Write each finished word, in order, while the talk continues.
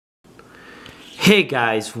Hey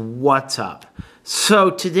guys, what's up? So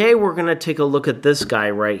today we're going to take a look at this guy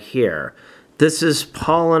right here. This is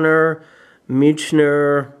Paulaner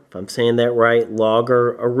Munchner, if I'm saying that right,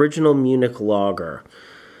 lager, original Munich lager.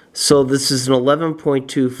 So this is an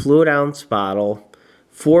 11.2 fluid ounce bottle,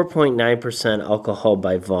 4.9% alcohol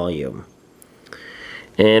by volume.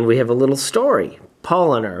 And we have a little story.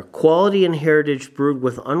 Paulaner, quality and heritage brewed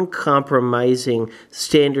with uncompromising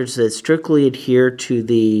standards that strictly adhere to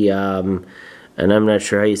the, and I'm not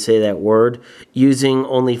sure how you say that word, using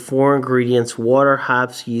only 4 ingredients, water,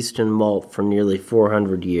 hops, yeast, and malt for nearly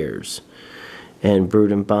 400 years. And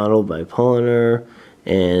brewed and bottled by Paulaner,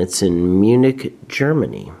 and it's in Munich,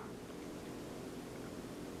 Germany.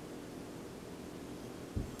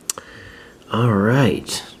 All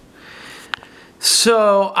right.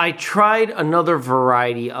 So I tried another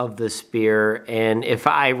variety of this beer, and if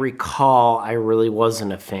I recall, I really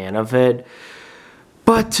wasn't a fan of it.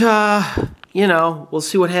 But, you know, we'll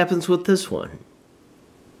see what happens with this one.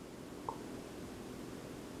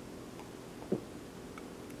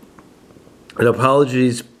 And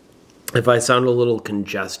apologies if I sound a little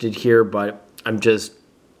congested here, but I'm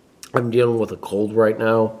dealing with a cold right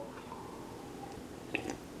now.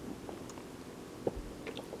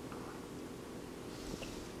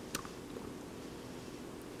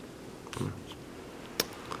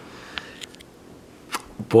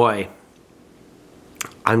 Boy,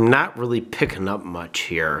 I'm not really picking up much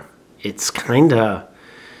here. It's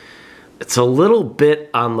a little bit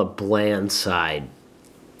on the bland side.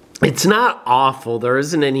 It's not awful. There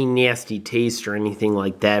isn't any nasty taste or anything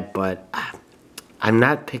like that, but I'm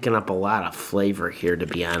not picking up a lot of flavor here, to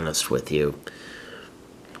be honest with you.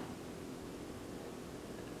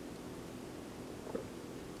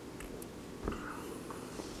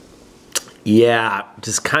 Yeah,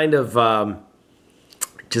 just kind of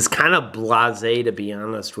blasé, to be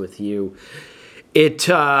honest with you. It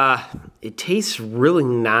tastes really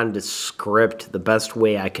nondescript, the best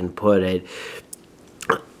way I can put it.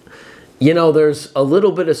 You know, there's a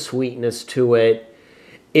little bit of sweetness to it.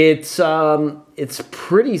 It's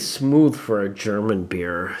pretty smooth for a German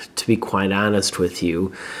beer, to be quite honest with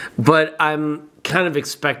you. But I'm kind of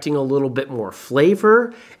expecting a little bit more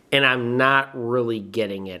flavor, and I'm not really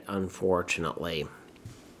getting it, unfortunately.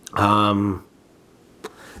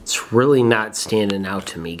 It's really not standing out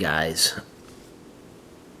to me, guys.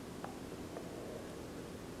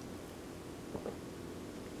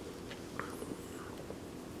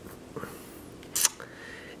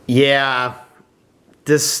 Yeah,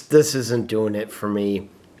 this isn't doing it for me.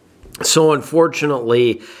 So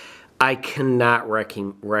unfortunately, I cannot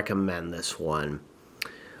recommend this one.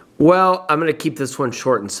 Well, I'm going to keep this one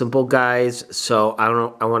short and simple, guys. So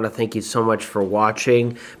I want to thank you so much for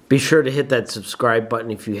watching. Be sure to hit that subscribe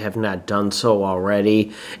button if you have not done so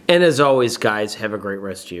already. And as always, guys, have a great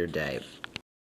rest of your day.